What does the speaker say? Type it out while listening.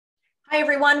Hi,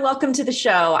 everyone. Welcome to the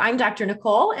show. I'm Dr.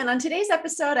 Nicole, and on today's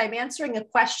episode, I'm answering a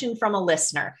question from a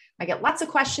listener. I get lots of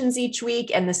questions each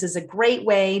week, and this is a great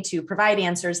way to provide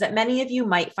answers that many of you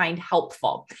might find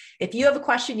helpful. If you have a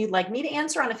question you'd like me to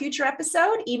answer on a future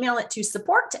episode, email it to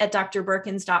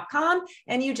support@drbeurkens.com,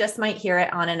 and you just might hear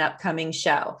it on an upcoming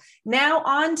show. Now,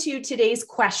 on to today's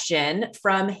question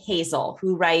from Hazel,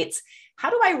 who writes, how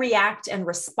do I react and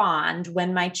respond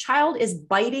when my child is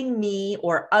biting me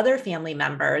or other family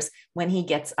members when he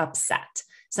gets upset?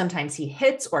 Sometimes he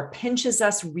hits or pinches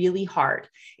us really hard.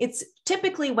 It's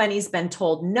typically when he's been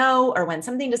told no or when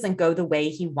something doesn't go the way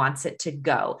he wants it to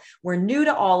go. We're new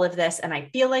to all of this, and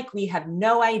I feel like we have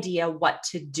no idea what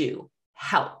to do.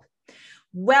 Help.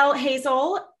 Well,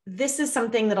 Hazel, this is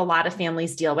something that a lot of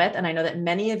families deal with. And I know that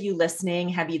many of you listening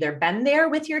have either been there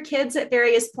with your kids at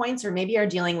various points or maybe are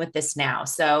dealing with this now.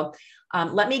 So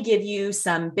let me give you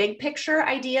some big picture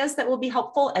ideas that will be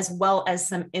helpful, as well as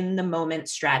some in the moment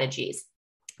strategies.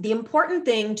 The important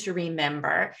thing to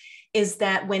remember is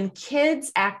that when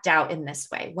kids act out in this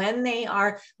way, when they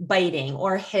are biting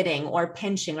or hitting or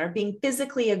pinching or being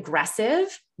physically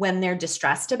aggressive when they're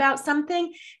distressed about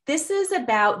something, this is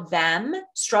about them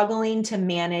struggling to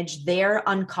manage their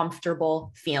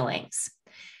uncomfortable feelings.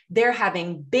 They're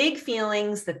having big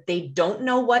feelings that they don't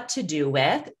know what to do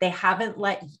with. They haven't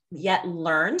yet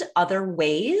learned other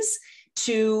ways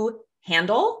to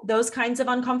handle those kinds of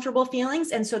uncomfortable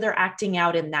feelings. And so they're acting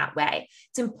out in that way.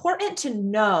 It's important to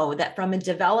know that from a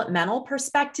developmental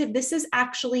perspective, this is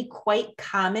actually quite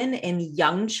common in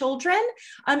young children,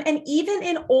 and even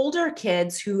in older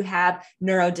kids who have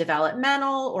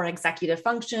neurodevelopmental or executive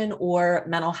function or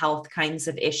mental health kinds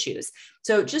of issues.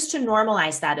 So just to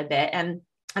normalize that a bit, and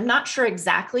I'm not sure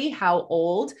exactly how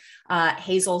old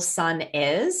Hazel's son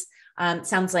is.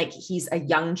 Sounds like he's a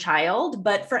young child,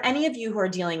 but for any of you who are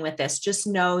dealing with this, just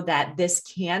know that this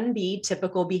can be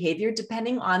typical behavior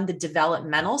depending on the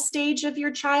developmental stage of your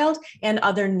child and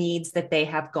other needs that they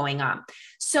have going on.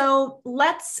 So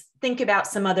let's think about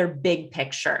some other big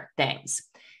picture things.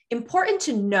 Important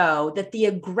to know that the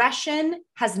aggression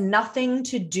has nothing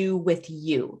to do with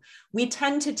you. We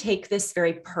tend to take this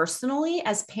very personally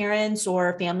as parents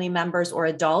or family members or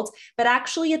adults, but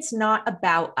actually it's not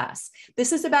about us.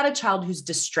 This is about a child who's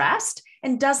distressed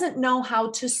and doesn't know how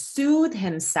to soothe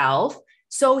himself.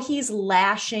 So he's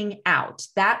lashing out.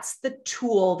 That's the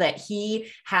tool that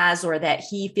he has or that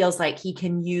he feels like he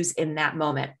can use in that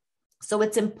moment. So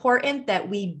it's important that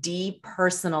we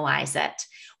depersonalize it.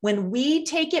 When we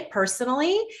take it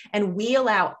personally and we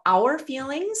allow our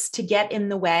feelings to get in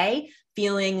the way,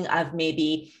 feeling of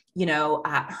maybe,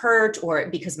 hurt,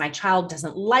 or because my child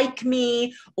doesn't like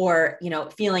me, or,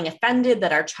 feeling offended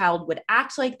that our child would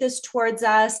act like this towards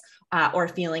us, or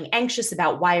feeling anxious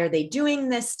about why are they doing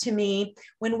this to me.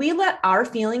 When we let our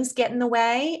feelings get in the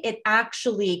way, it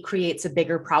actually creates a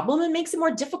bigger problem and makes it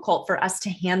more difficult for us to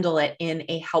handle it in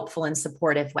a helpful and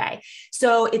supportive way.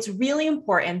 So it's really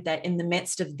important that in the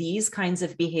midst of these kinds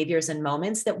of behaviors and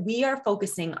moments that we are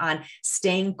focusing on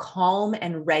staying calm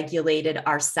and regulated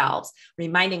ourselves,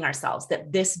 reminding ourselves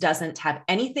that this doesn't have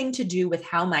anything to do with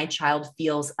how my child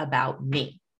feels about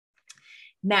me.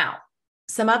 Now,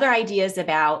 some other ideas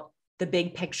about the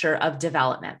big picture of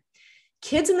development.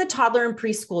 Kids in the toddler and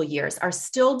preschool years are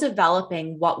still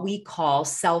developing what we call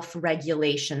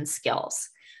self-regulation skills.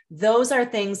 Those are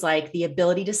things like the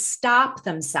ability to stop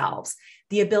themselves,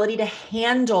 the ability to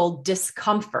handle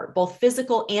discomfort, both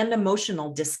physical and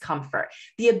emotional discomfort,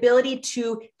 the ability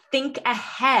to think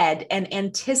ahead and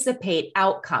anticipate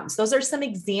outcomes. Those are some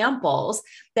examples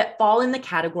that fall in the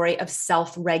category of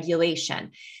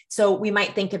self-regulation. So we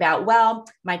might think about, well,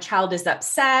 my child is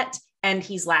upset and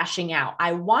he's lashing out.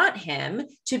 I want him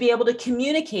to be able to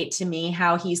communicate to me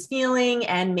how he's feeling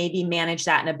and maybe manage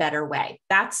that in a better way.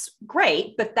 That's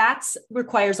great, but that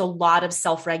requires a lot of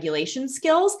self-regulation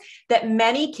skills that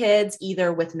many kids,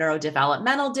 either with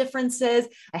neurodevelopmental differences,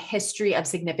 a history of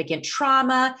significant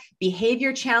trauma,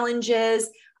 behavior challenges,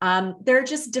 they're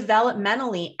just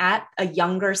developmentally at a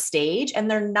younger stage and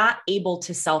they're not able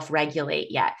to self-regulate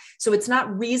yet. So it's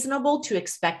not reasonable to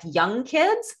expect young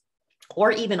kids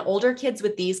or even older kids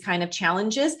with these kind of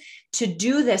challenges to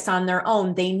do this on their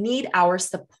own. They need our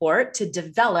support to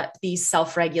develop these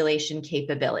self-regulation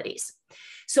capabilities.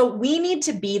 So we need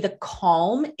to be the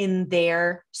calm in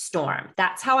their storm.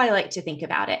 That's how I like to think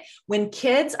about it. When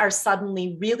kids are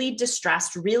suddenly really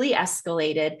distressed, really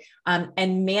escalated,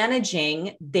 and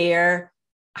managing their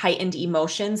heightened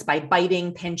emotions by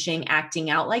biting, pinching, acting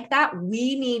out like that,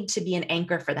 we need to be an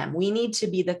anchor for them. We need to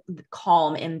be the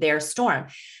calm in their storm.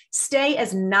 Stay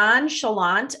as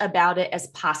nonchalant about it as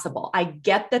possible. I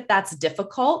get that that's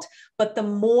difficult, but the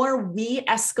more we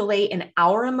escalate in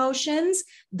our emotions,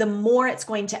 the more it's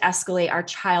going to escalate our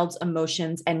child's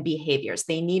emotions and behaviors.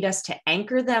 They need us to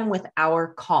anchor them with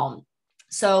our calm.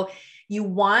 So you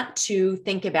want to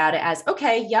think about it as,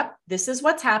 okay, yep, this is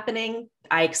what's happening.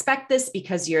 I expect this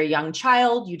because you're a young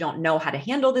child. You don't know how to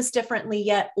handle this differently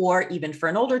yet, or even for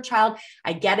an older child,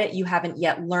 I get it. You haven't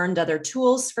yet learned other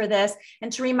tools for this.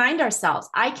 And to remind ourselves,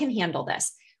 I can handle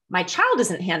this. My child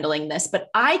isn't handling this, but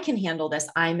I can handle this.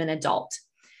 I'm an adult.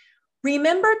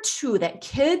 Remember too, that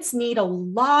kids need a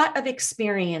lot of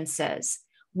experiences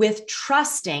with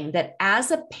trusting that as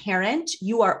a parent,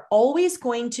 you are always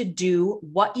going to do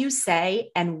what you say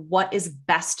and what is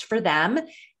best for them,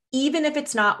 even if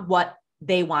it's not what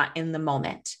they want in the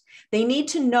moment. They need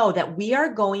to know that we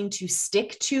are going to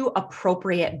stick to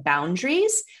appropriate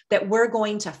boundaries, that we're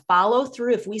going to follow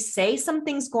through. If we say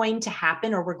something's going to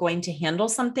happen or we're going to handle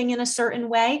something in a certain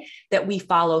way, that we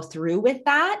follow through with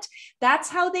that. That's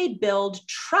how they build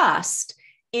trust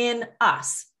in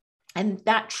us. And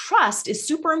that trust is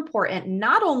super important,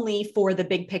 not only for the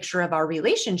big picture of our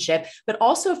relationship, but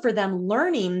also for them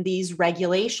learning these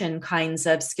regulation kinds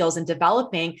of skills and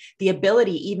developing the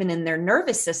ability, even in their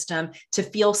nervous system, to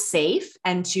feel safe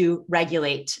and to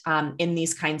regulate in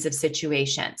these kinds of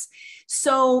situations.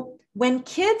 So when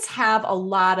kids have a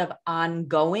lot of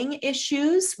ongoing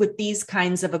issues with these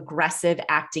kinds of aggressive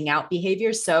acting out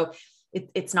behaviors, so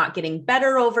it's not getting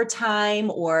better over time,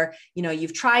 or,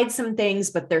 you've tried some things,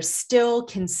 but they're still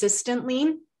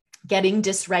consistently getting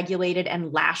dysregulated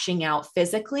and lashing out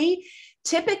physically.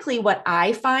 Typically, what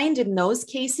I find in those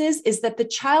cases is that the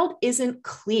child isn't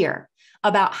clear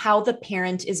about how the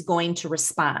parent is going to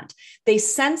respond. They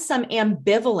sense some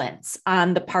ambivalence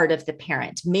on the part of the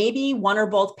parent. Maybe one or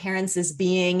both parents is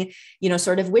being,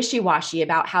 sort of wishy-washy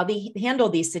about how they handle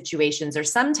these situations, or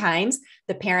sometimes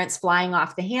the parent's flying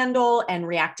off the handle and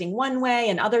reacting one way,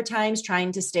 and other times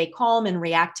trying to stay calm and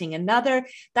reacting another.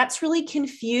 That's really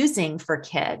confusing for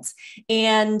kids.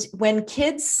 And when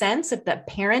kids sense that the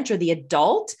parent or the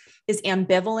adult is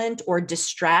ambivalent or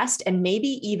distressed, and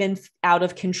maybe even out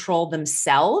of control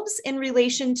themselves in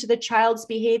relation to the child's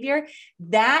behavior,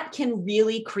 that can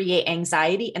really create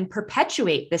anxiety and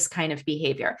perpetuate this kind of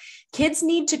behavior. Kids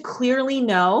need to clearly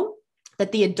know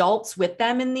that the adults with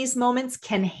them in these moments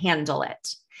can handle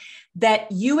it,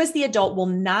 that you as the adult will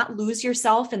not lose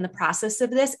yourself in the process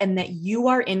of this, and that you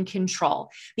are in control,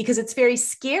 because it's very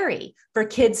scary for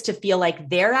kids to feel like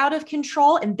they're out of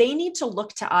control, and they need to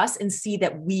look to us and see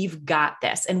that we've got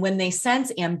this. And when they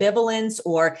sense ambivalence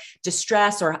or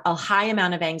distress or a high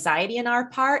amount of anxiety in our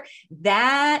part,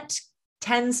 that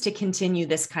tends to continue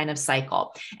this kind of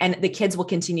cycle. And the kids will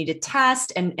continue to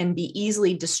test and be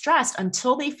easily distressed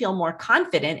until they feel more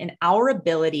confident in our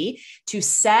ability to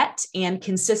set and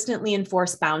consistently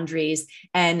enforce boundaries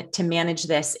and to manage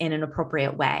this in an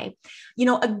appropriate way.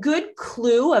 A good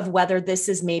clue of whether this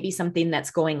is maybe something that's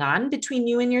going on between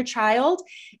you and your child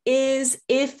is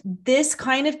if this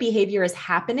kind of behavior is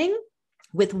happening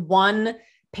with one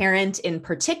parent in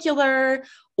particular,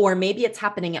 or maybe it's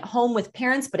happening at home with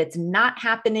parents, but it's not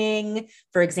happening,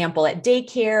 for example, at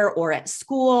daycare or at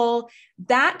school.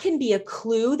 That can be a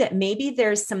clue that maybe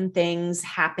there's some things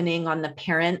happening on the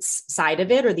parent's side of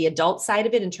it or the adult side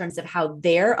of it in terms of how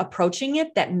they're approaching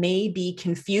it that may be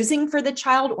confusing for the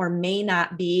child or may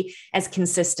not be as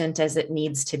consistent as it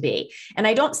needs to be. And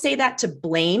I don't say that to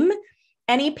blame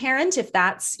any parent if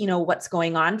that's, what's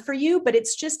going on for you, but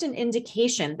it's just an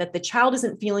indication that the child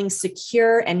isn't feeling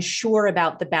secure and sure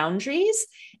about the boundaries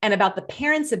and about the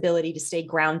parent's ability to stay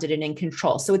grounded and in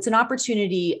control. So it's an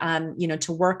opportunity,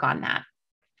 to work on that.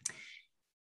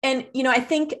 And, I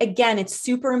think, again, it's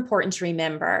super important to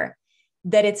remember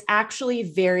that it's actually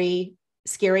very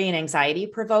scary and anxiety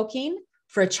provoking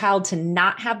for a child to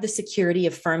not have the security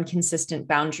of firm, consistent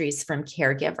boundaries from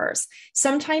caregivers.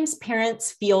 Sometimes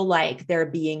parents feel like they're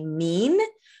being mean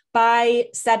by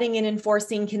setting and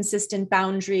enforcing consistent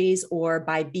boundaries or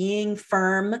by being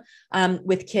firm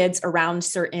with kids around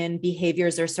certain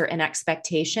behaviors or certain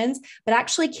expectations. But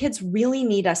actually, kids really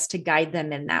need us to guide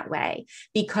them in that way,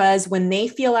 because when they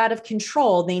feel out of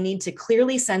control, they need to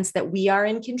clearly sense that we are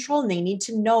in control, and they need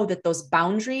to know that those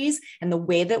boundaries and the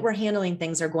way that we're handling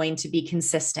things are going to be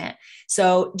consistent.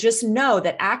 So just know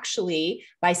that actually,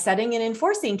 by setting and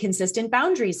enforcing consistent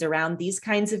boundaries around these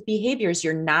kinds of behaviors,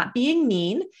 you're not being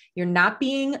mean. You're not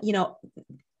being,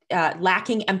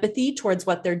 lacking empathy towards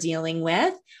what they're dealing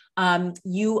with.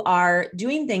 you are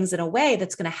doing things in a way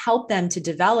that's going to help them to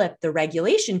develop the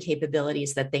regulation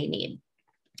capabilities that they need.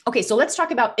 Okay, so let's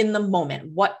talk about in the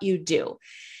moment, what you do.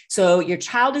 So your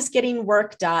child is getting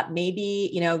worked up,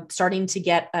 maybe, starting to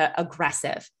get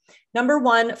aggressive. Number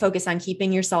one, focus on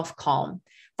keeping yourself calm.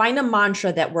 Find a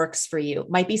mantra that works for you.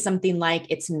 Might be something like,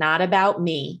 it's not about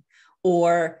me,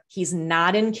 or he's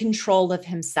not in control of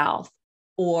himself,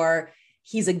 or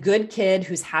he's a good kid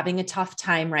who's having a tough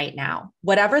time right now.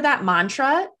 Whatever that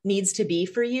mantra needs to be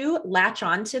for you, latch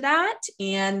onto that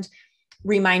and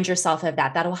remind yourself of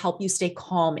that. That'll help you stay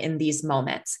calm in these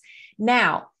moments.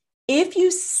 Now, if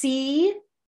you see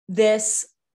this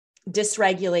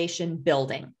dysregulation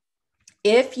building,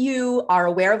 if you are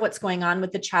aware of what's going on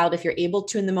with the child, if you're able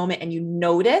to in the moment, and you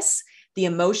notice the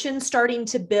emotion starting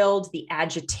to build, the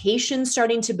agitation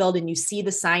starting to build, and you see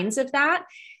the signs of that,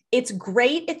 it's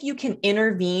great if you can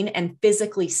intervene and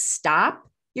physically stop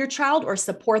your child or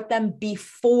support them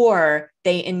before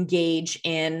they engage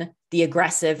in the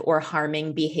aggressive or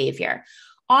harming behavior.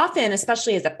 Often,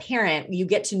 especially as a parent, you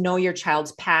get to know your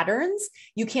child's patterns.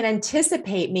 You can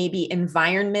anticipate maybe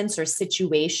environments or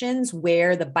situations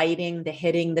where the biting, the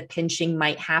hitting, the pinching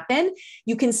might happen.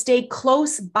 You can stay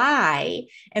close by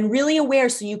and really aware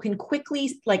so you can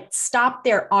quickly stop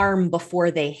their arm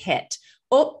before they hit.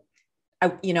 Oh,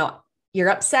 you're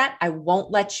upset. I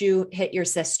won't let you hit your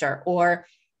sister. Or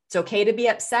it's okay to be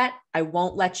upset. I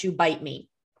won't let you bite me.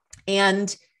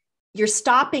 And you're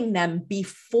stopping them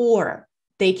before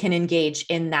they can engage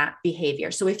in that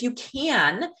behavior. So if you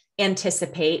can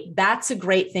anticipate, that's a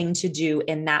great thing to do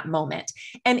in that moment.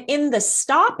 And in the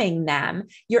stopping them,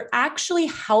 you're actually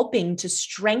helping to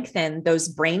strengthen those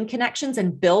brain connections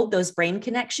and build those brain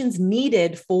connections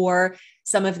needed for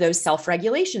some of those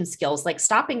self-regulation skills, like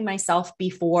stopping myself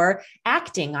before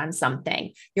acting on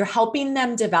something. You're helping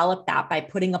them develop that by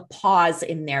putting a pause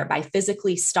in there, by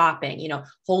physically stopping,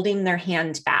 holding their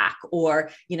hand back, or,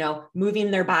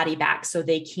 moving their body back so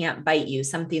they can't bite you,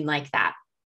 something like that.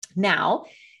 Now,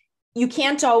 you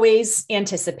can't always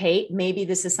anticipate. Maybe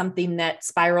this is something that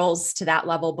spirals to that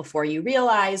level before you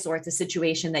realize, or it's a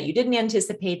situation that you didn't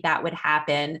anticipate that would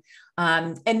happen.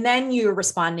 And then you're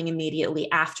responding immediately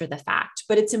after the fact.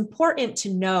 But it's important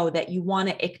to know that you want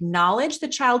to acknowledge the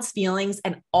child's feelings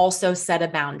and also set a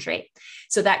boundary.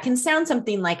 So that can sound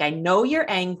something like, I know you're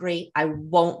angry. I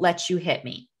won't let you hit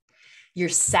me. You're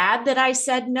sad that I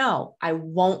said no. I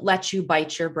won't let you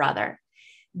bite your brother.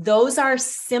 Those are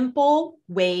simple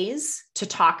ways to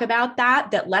talk about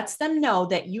that lets them know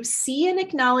that you see and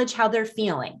acknowledge how they're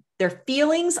feeling. Their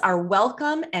feelings are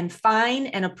welcome and fine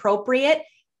and appropriate,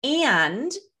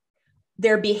 and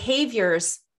their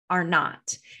behaviors are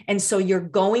not. And so you're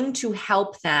going to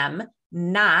help them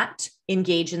not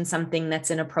engage in something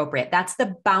that's inappropriate. That's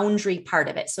the boundary part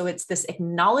of it. So it's this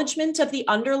acknowledgement of the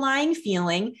underlying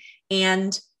feeling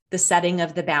and the setting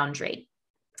of the boundary.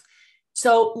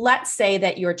 So let's say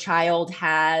that your child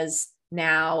has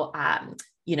now,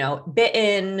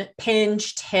 bitten,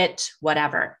 pinched, hit,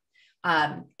 whatever.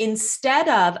 Instead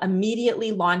of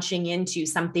immediately launching into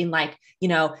something like,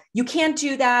 you can't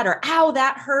do that, or, ow,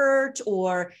 that hurt,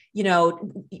 or,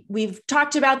 we've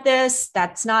talked about this,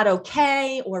 that's not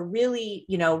okay, or really,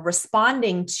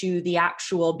 responding to the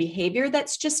actual behavior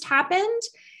that's just happened,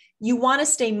 you want to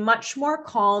stay much more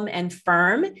calm and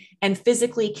firm and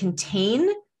physically contain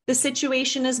the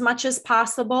situation as much as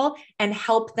possible and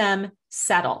help them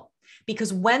settle.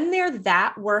 Because when they're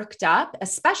that worked up,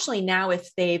 especially now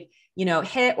if they've,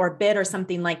 hit or bit or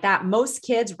something like that, most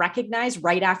kids recognize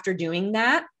right after doing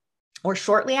that or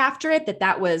shortly after it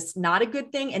that was not a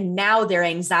good thing. And now their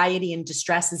anxiety and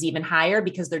distress is even higher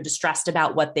because they're distressed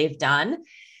about what they've done.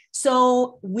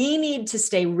 So we need to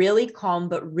stay really calm,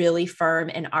 but really firm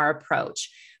in our approach.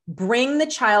 Bring the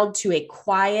child to a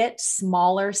quiet,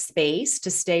 smaller space to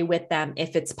stay with them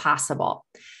if it's possible.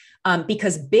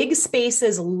 Because big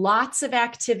spaces, lots of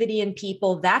activity and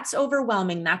people, that's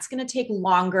overwhelming. That's going to take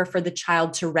longer for the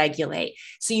child to regulate.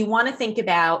 So you want to think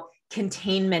about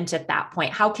containment at that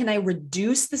point. How can I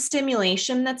reduce the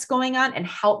stimulation that's going on and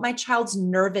help my child's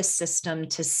nervous system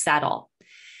to settle?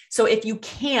 So if you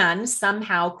can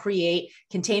somehow create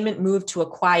containment, move to a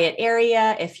quiet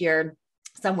area. If you're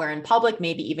somewhere in public,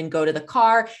 maybe even go to the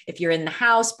car. If you're in the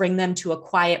house, bring them to a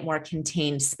quiet, more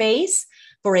contained space.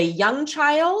 For a young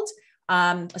child,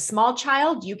 a small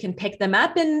child, you can pick them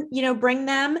up and, bring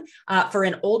them. For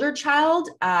an older child,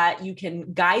 you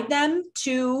can guide them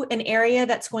to an area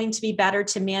that's going to be better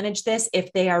to manage this.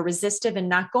 If they are resistive and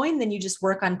not going, then you just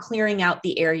work on clearing out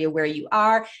the area where you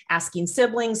are, asking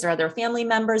siblings or other family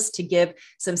members to give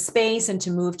some space and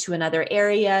to move to another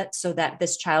area so that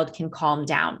this child can calm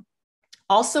down.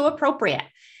 Also appropriate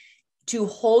to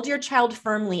hold your child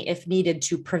firmly if needed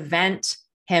to prevent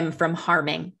him from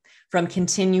harming, from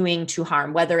continuing to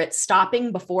harm, whether it's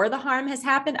stopping before the harm has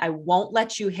happened. I won't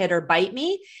let you hit or bite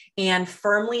me, and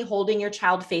firmly holding your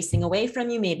child facing away from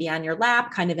you, maybe on your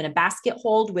lap, kind of in a basket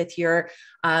hold with your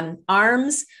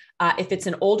arms. If it's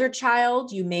an older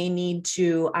child, you may need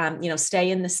to,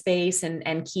 stay in the space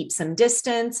and keep some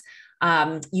distance.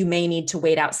 You may need to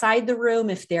wait outside the room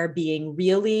if they're being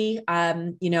really,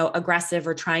 aggressive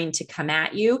or trying to come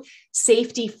at you.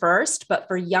 Safety first, but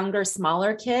for younger,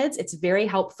 smaller kids, it's very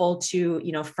helpful to,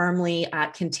 firmly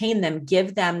contain them,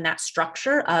 give them that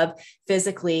structure of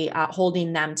physically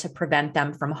holding them to prevent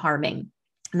them from harming.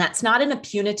 And that's not in a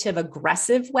punitive,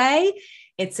 aggressive way.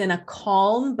 It's in a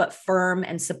calm but firm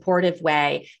and supportive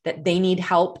way that they need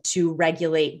help to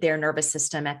regulate their nervous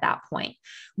system at that point.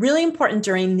 Really important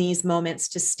during these moments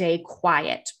to stay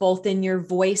quiet, both in your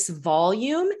voice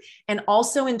volume and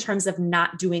also in terms of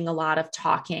not doing a lot of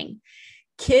talking.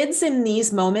 Kids in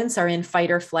these moments are in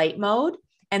fight or flight mode,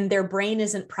 and their brain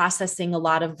isn't processing a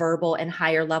lot of verbal and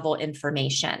higher level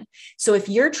information. So if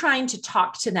you're trying to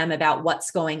talk to them about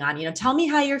what's going on, tell me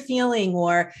how you're feeling,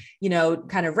 or,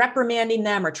 kind of reprimanding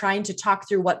them or trying to talk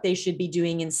through what they should be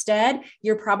doing instead,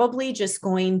 you're probably just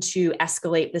going to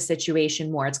escalate the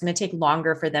situation more. It's going to take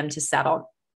longer for them to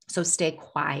settle. So stay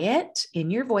quiet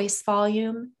in your voice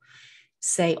volume,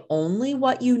 say only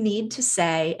what you need to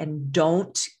say, and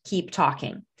don't keep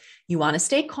talking. You want to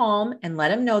stay calm and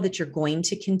let him know that you're going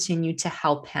to continue to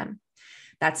help him.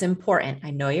 That's important.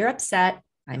 I know you're upset.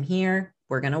 I'm here.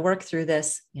 We're going to work through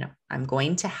this. I'm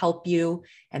going to help you,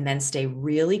 and then stay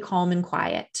really calm and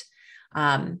quiet.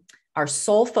 Our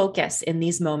sole focus in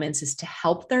these moments is to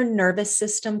help their nervous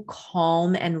system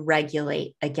calm and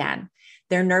regulate again.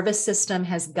 Their nervous system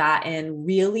has gotten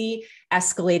really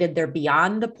escalated. They're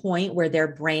beyond the point where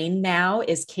their brain now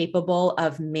is capable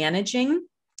of managing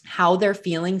how they're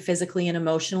feeling physically and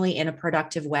emotionally in a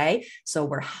productive way. So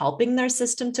we're helping their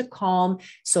system to calm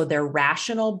so their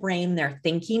rational brain, their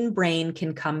thinking brain,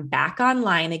 can come back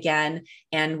online again,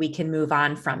 and we can move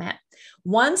on from it.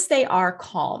 Once they are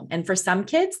calm, and for some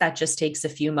kids, that just takes a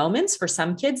few moments. For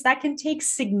some kids, that can take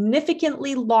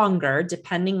significantly longer,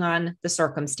 depending on the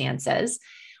circumstances.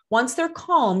 Once they're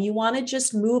calm, you want to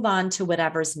just move on to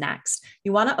whatever's next.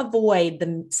 You want to avoid,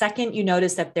 the second you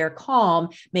notice that they're calm,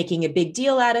 making a big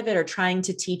deal out of it or trying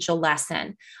to teach a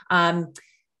lesson.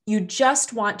 You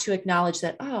just want to acknowledge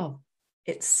that, oh,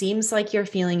 it seems like you're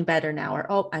feeling better now,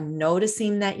 or, oh, I'm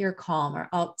noticing that you're calm, or,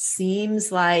 oh, it seems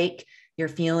like you're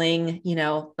feeling,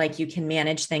 like you can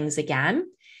manage things again.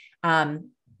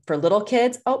 For little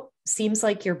kids, oh, seems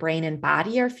like your brain and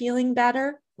body are feeling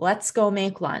better. Let's go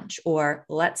make lunch, or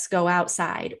let's go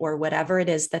outside, or whatever it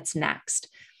is that's next.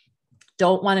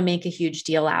 Don't want to make a huge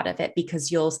deal out of it,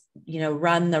 because you'll,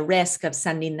 run the risk of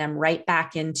sending them right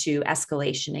back into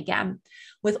escalation again.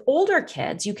 With older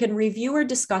kids, you can review or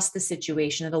discuss the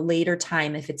situation at a later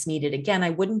time if it's needed. Again, I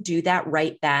wouldn't do that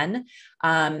right then,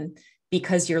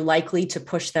 because you're likely to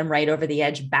push them right over the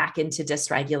edge back into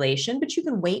dysregulation. But you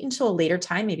can wait until a later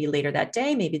time, maybe later that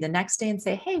day, maybe the next day, and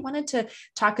say, hey, wanted to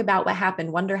talk about what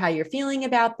happened. Wonder how you're feeling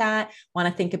about that. Want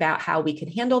to think about how we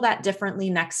could handle that differently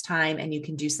next time. And you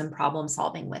can do some problem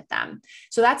solving with them.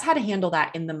 So that's how to handle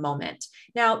that in the moment.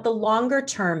 Now, the longer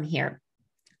term here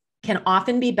can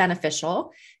often be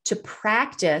beneficial to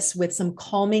practice with some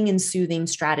calming and soothing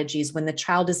strategies when the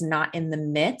child is not in the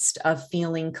midst of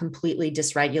feeling completely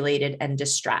dysregulated and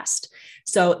distressed.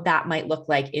 So that might look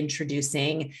like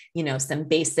introducing, some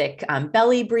basic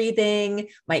belly breathing,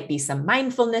 might be some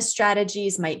mindfulness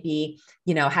strategies, might be,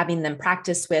 having them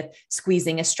practice with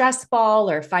squeezing a stress ball,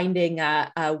 or finding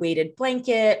a weighted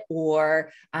blanket,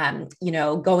 or,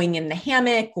 going in the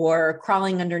hammock, or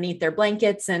crawling underneath their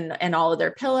blankets and all of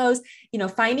their pillows,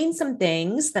 finding some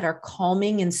things that are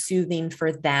calming and soothing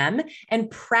for them, and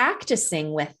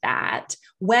practicing with that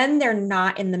when they're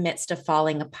not in the midst of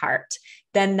falling apart.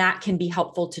 Then that can be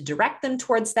helpful to direct them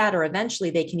towards that, or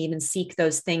eventually they can even seek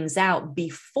those things out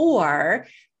before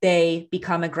they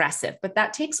become aggressive. But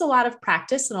that takes a lot of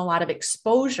practice and a lot of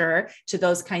exposure to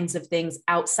those kinds of things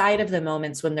outside of the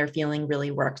moments when they're feeling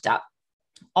really worked up.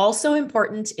 Also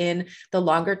important in the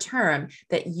longer term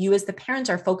that you as the parent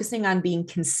are focusing on being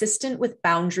consistent with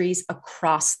boundaries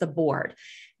across the board.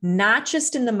 Not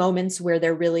just in the moments where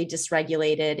they're really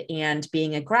dysregulated and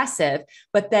being aggressive,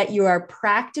 but that you are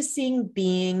practicing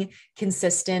being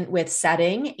consistent with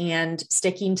setting and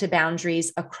sticking to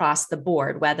boundaries across the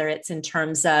board, whether it's in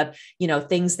terms of,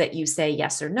 things that you say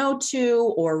yes or no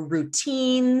to, or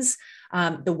routines.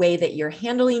 the way that you're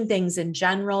handling things in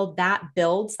general, that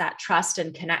builds that trust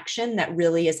and connection that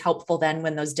really is helpful then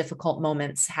when those difficult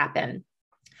moments happen.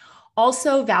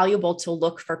 Also valuable to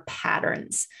look for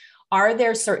patterns. Are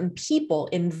there certain people,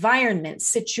 environments,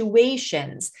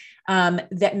 situations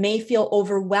that may feel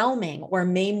overwhelming or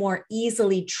may more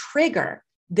easily trigger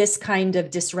this kind of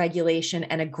dysregulation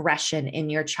and aggression in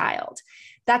your child?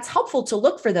 That's helpful to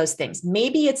look for those things.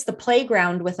 Maybe it's the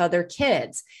playground with other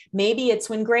kids. Maybe it's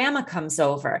when grandma comes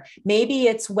over. Maybe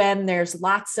it's when there's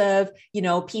lots of,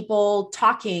 people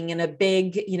talking in a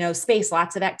big, space,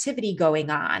 lots of activity going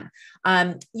on.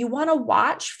 You want to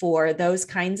watch for those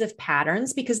kinds of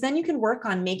patterns because then you can work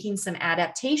on making some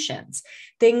adaptations.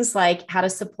 Things like how to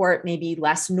support maybe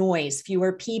less noise,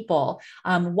 fewer people.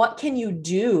 What can you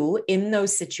do in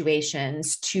those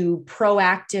situations to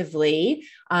proactively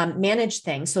manage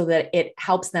things so that it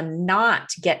helps them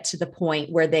not get to the point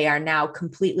where they are now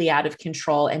completely out of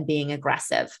control and being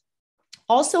aggressive?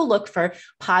 Also look for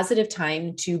positive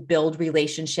time to build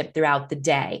relationship throughout the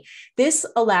day. This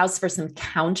allows for some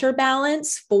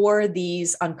counterbalance for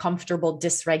these uncomfortable,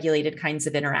 dysregulated kinds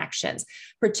of interactions,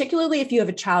 particularly if you have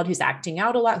a child who's acting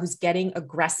out a lot, who's getting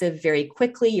aggressive very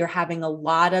quickly. You're having a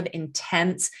lot of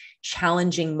intense,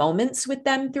 challenging moments with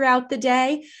them throughout the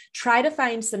day. Try to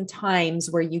find some times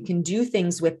where you can do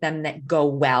things with them that go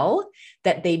well,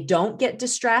 that they don't get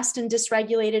distressed and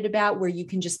dysregulated about, where you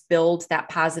can just build that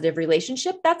positive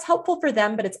relationship. That's helpful for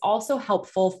them, but it's also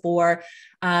helpful for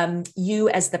you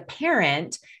as the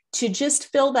parent to just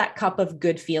fill that cup of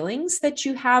good feelings that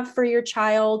you have for your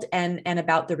child and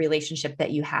about the relationship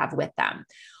that you have with them.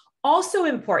 Also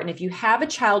important, if you have a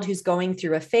child who's going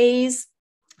through a phase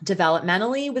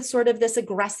developmentally with sort of this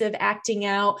aggressive acting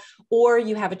out, or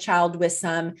you have a child with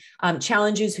some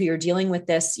challenges who you're dealing with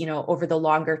this, over the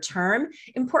longer term,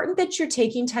 important that you're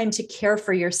taking time to care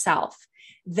for yourself,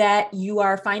 that you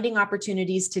are finding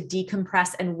opportunities to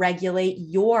decompress and regulate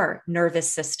your nervous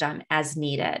system as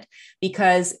needed.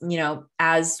 Because,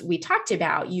 as we talked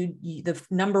about, the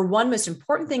number one most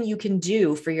important thing you can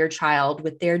do for your child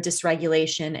with their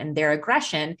dysregulation and their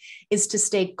aggression is to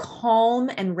stay calm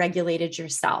and regulated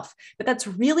yourself. But that's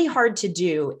really hard to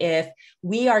do if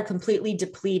we are completely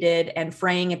depleted and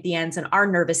fraying at the ends and our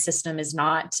nervous system is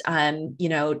not,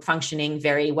 functioning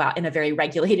very well in a very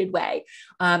regulated way.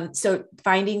 So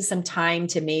finding some time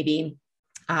to maybe,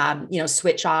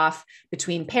 switch off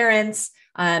between parents,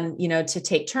 to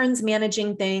take turns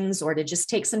managing things or to just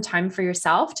take some time for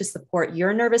yourself to support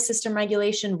your nervous system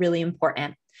regulation, really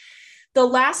important. The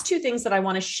last two things that I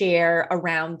want to share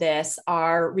around this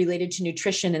are related to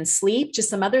nutrition and sleep, just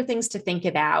some other things to think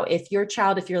about. If you're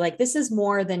like, this is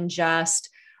more than just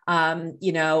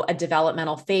a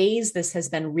developmental phase. This has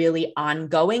been really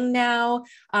ongoing now,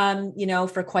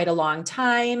 for quite a long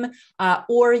time,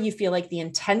 or you feel like the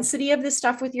intensity of this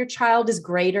stuff with your child is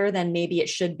greater than maybe it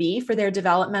should be for their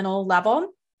developmental level.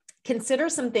 Consider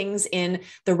some things in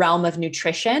the realm of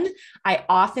nutrition. I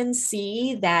often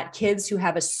see that kids who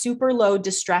have a super low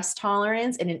distress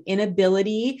tolerance and an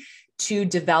inability to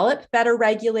develop better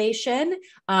regulation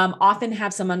often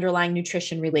have some underlying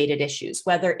nutrition related issues,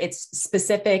 whether it's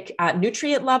specific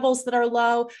nutrient levels that are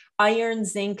low. Iron,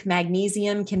 zinc,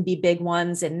 magnesium can be big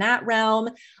ones in that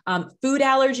realm. Food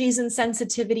allergies and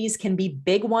sensitivities can be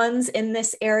big ones in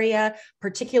this area,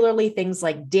 particularly things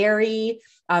like dairy,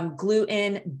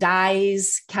 gluten,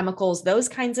 dyes, chemicals, those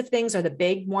kinds of things are the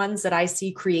big ones that I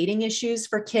see creating issues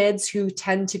for kids who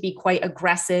tend to be quite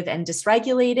aggressive and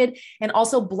dysregulated, and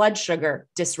also blood sugar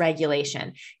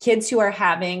dysregulation. Kids who are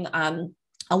having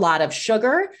a lot of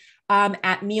sugar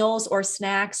at meals or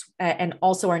snacks and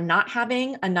also are not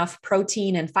having enough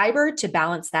protein and fiber to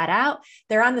balance that out.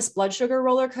 They're on this blood sugar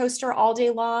roller coaster all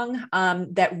day long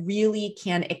that really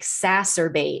can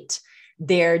exacerbate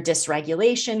their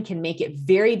dysregulation, can make it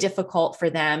very difficult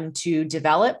for them to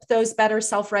develop those better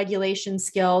self-regulation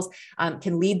skills,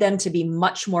 can lead them to be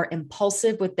much more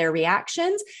impulsive with their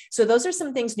reactions. So those are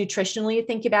some things nutritionally to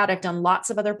think about. I've done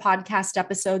lots of other podcast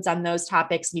episodes on those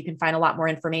topics, and you can find a lot more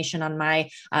information on my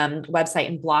website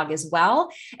and blog as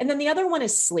well. And then the other one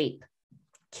is sleep.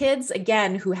 Kids,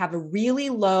 again, who have a really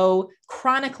low,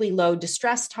 chronically low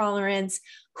distress tolerance,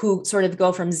 who sort of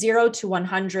go from 0 to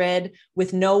 100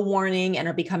 with no warning and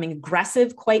are becoming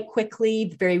aggressive quite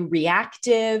quickly, very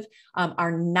reactive,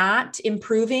 are not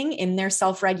improving in their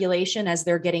self-regulation as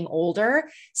they're getting older.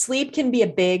 Sleep can be a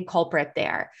big culprit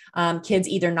there. Kids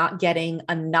either not getting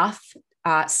enough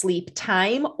sleep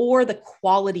time, or the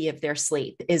quality of their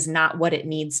sleep is not what it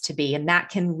needs to be. And that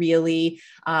can really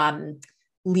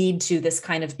lead to this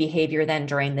kind of behavior then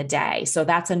during the day. So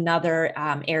that's another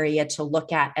area to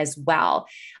look at as well.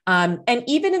 And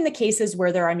even in the cases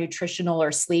where there are nutritional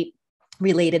or sleep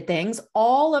related things,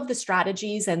 all of the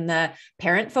strategies and the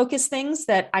parent focused things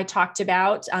that I talked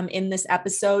about in this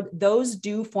episode, those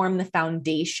do form the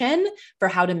foundation for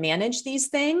how to manage these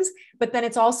things. But then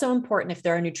it's also important, if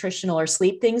there are nutritional or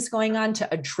sleep things going on,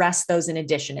 to address those in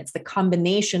addition. It's the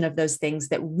combination of those things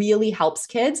that really helps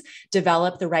kids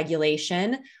develop the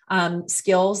regulation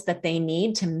skills that they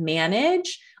need to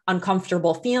manage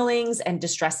uncomfortable feelings and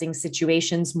distressing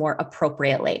situations more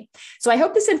appropriately. So I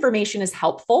hope this information is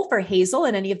helpful for Hazel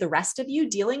and any of the rest of you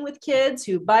dealing with kids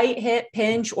who bite, hit,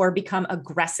 pinch, or become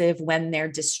aggressive when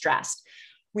they're distressed.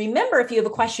 Remember, if you have a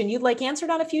question you'd like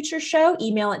answered on a future show,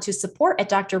 email it to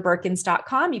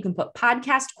support@drbeurkens.com. You can put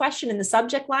podcast question in the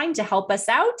subject line to help us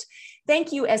out.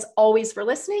 Thank you as always for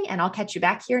listening, and I'll catch you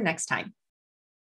back here next time.